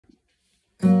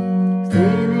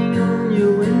Leaning on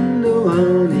your window,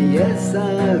 honey, yes,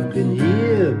 I've been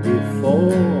here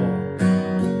before.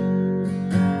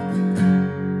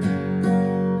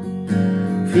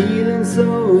 Feeling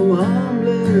so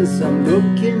harmless, I'm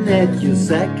looking at your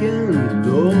second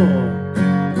door.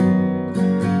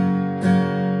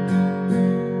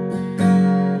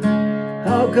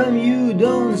 How come you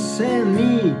don't send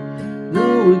me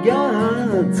no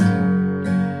regards?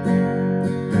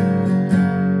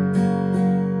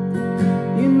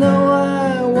 You know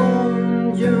I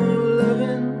want your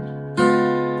loving.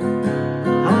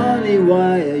 Honey,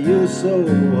 why are you so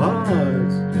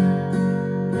hard?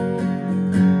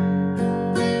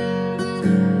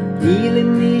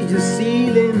 Healing needs your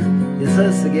ceiling.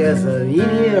 Yes, I guess I've been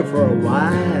here for a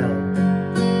while.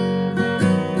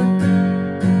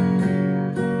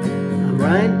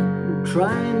 I'm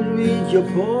trying to read your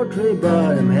portrait,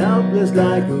 but I'm helpless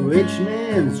like a rich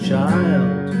man's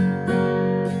child.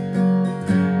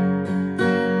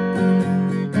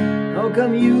 How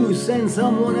come you send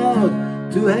someone out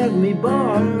to have me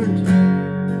barred?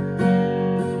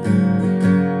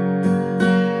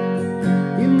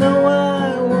 You know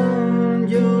I want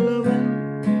your loving.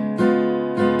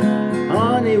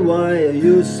 Honey, why are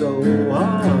you so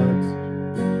hard?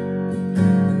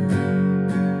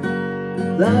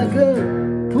 Like a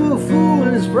poor fool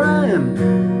in his prime,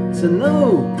 so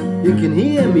no, you can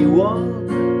hear me walk.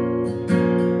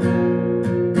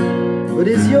 But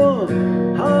is your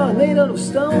heart made out of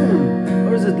stone,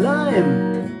 or is it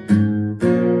lime,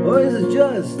 or is it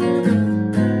just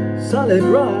solid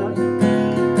rock?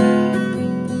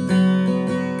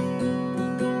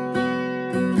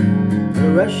 I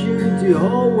rush you into your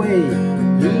hallway,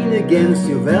 lean against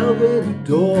your velvet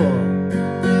door.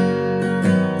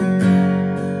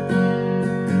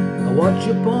 I watch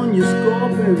upon your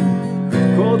scorpion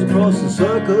crawls across the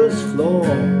circus floor.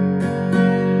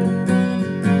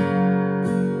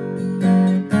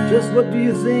 Just what do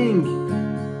you think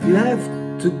you have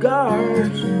to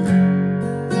guard?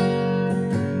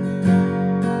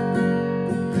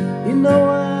 You know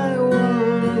I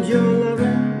want your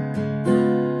loving.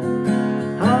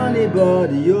 Honey,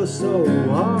 but you're so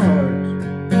hard.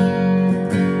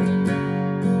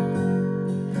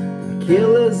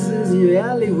 Achilles is your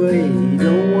alleyway. He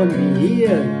don't want me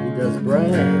here, he does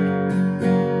brag.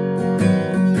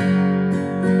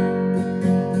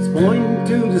 He's pointing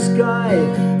to the sky.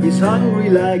 He's hungry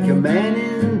like a man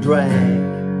in drag.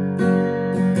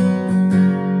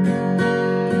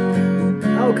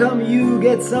 How come you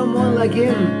get someone like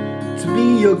him to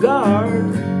be your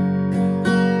guard?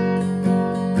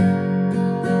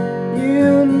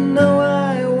 You know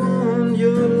I want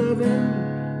your loving.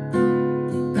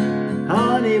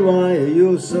 Honey, why are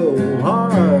you so hard?